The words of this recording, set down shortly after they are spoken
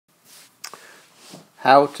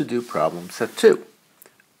How to do problem set 2.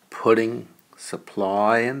 Putting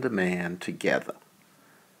supply and demand together,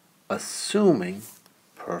 assuming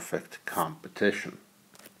perfect competition.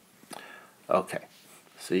 Okay,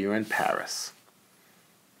 so you're in Paris,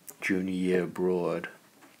 junior year abroad,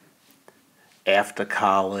 after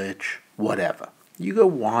college, whatever. You go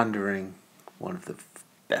wandering. One of the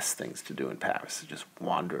best things to do in Paris is just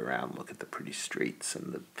wander around, look at the pretty streets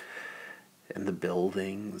and the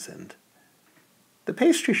buildings and the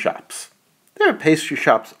pastry shops. There are pastry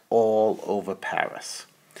shops all over Paris.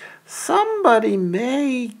 Somebody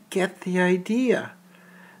may get the idea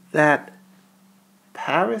that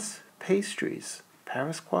Paris pastries,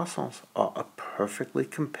 Paris croissants, are a perfectly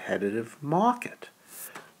competitive market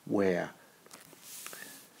where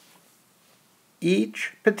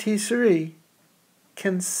each patisserie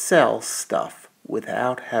can sell stuff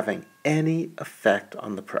without having any effect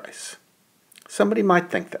on the price. Somebody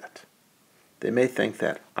might think that. They may think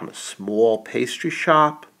that I'm a small pastry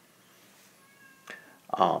shop,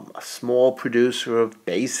 a small producer of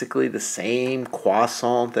basically the same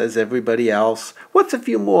croissant as everybody else. What's a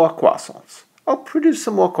few more croissants? I'll produce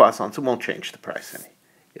some more croissants. It won't change the price any.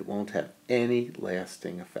 It won't have any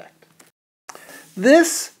lasting effect.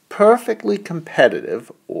 This perfectly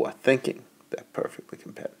competitive, or thinking that perfectly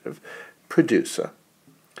competitive, producer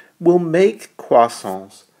will make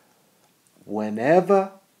croissants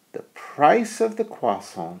whenever the price of the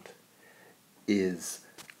croissant is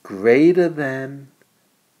greater than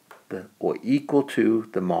or equal to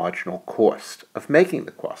the marginal cost of making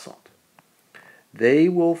the croissant. They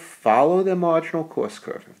will follow the marginal cost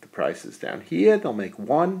curve. If the price is down here, they'll make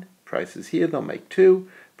 1. Price is here, they'll make 2.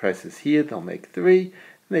 Price is here, they'll make 3. And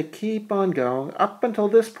they keep on going up until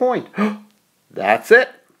this point. That's it.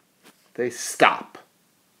 They stop.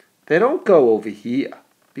 They don't go over here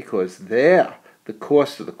because there the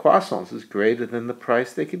cost of the croissants is greater than the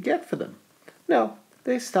price they could get for them. No,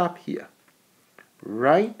 they stop here,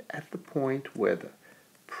 right at the point where the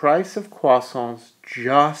price of croissants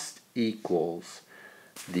just equals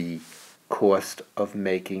the cost of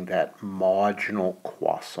making that marginal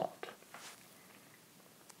croissant.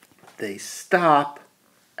 They stop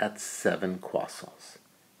at 7 croissants,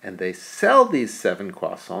 and they sell these 7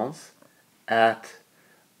 croissants at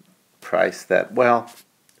price that, well,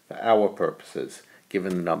 for our purposes,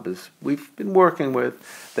 given the numbers we've been working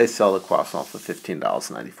with, they sell the croissant for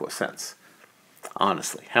 $15.94.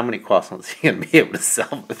 Honestly, how many croissants are you going to be able to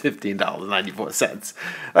sell for $15.94?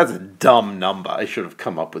 That's a dumb number. I should have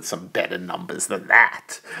come up with some better numbers than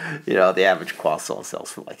that. You know, the average croissant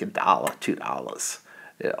sells for like $1, $2.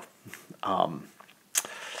 You know,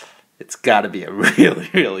 it's got to be a really,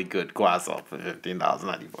 really good croissant for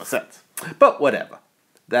 $15.94. But whatever.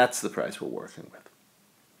 That's the price we're working with.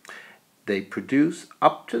 They produce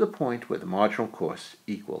up to the point where the marginal cost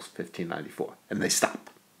equals $15.94, and they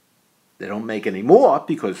stop. They don't make any more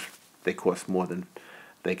because they cost more than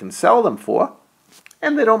they can sell them for,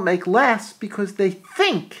 and they don't make less because they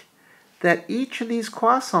think that each of these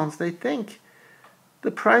croissants, they think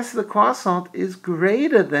the price of the croissant is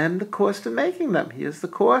greater than the cost of making them. Here's the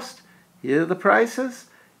cost, here are the prices.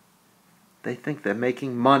 They think they're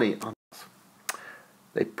making money on this.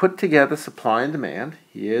 They put together supply and demand.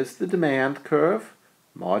 Here's the demand curve,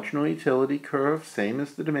 marginal utility curve, same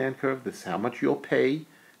as the demand curve. This is how much you'll pay,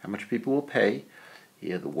 how much people will pay.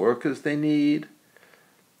 Here are the workers they need,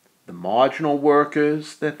 the marginal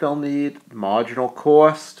workers that they'll need, the marginal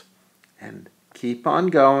cost, and keep on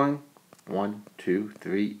going. 1, 2,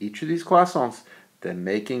 3, each of these croissants, they're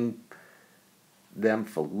making them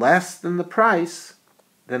for less than the price,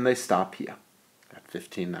 then they stop here at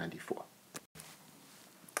 $15.94.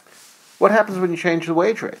 What happens when you change the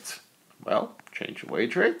wage rates? Well, change the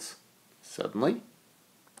wage rates, suddenly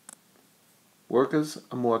workers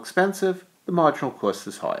are more expensive, the marginal cost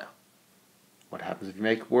is higher. What happens if you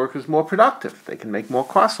make workers more productive? They can make more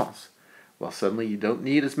croissants. Well, suddenly you don't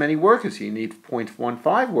need as many workers. You need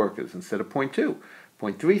 0.15 workers instead of 0.2.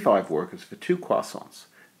 0.35 workers for 2 croissants.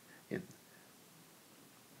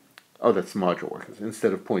 That's marginal workers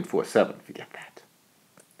instead of 0.47. Forget that.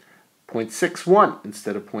 0.61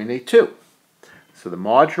 instead of 0.82. So the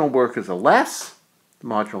marginal workers are less. The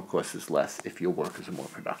marginal cost is less if your workers are more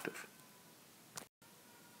productive.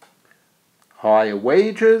 Higher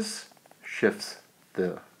wages shifts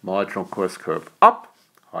the marginal cost curve up.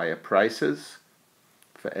 Higher prices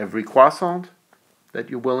for every croissant that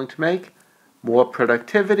you're willing to make. More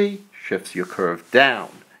productivity shifts your curve down.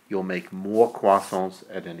 You'll make more croissants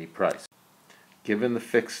at any price. Given the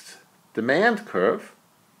fixed demand curve,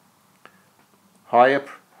 higher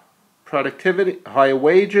productivity, higher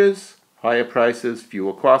wages, higher prices,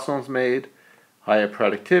 fewer croissants made, higher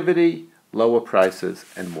productivity, lower prices,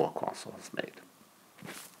 and more croissants made.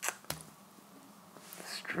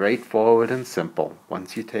 Straightforward and simple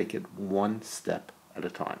once you take it one step at a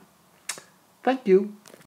time. Thank you.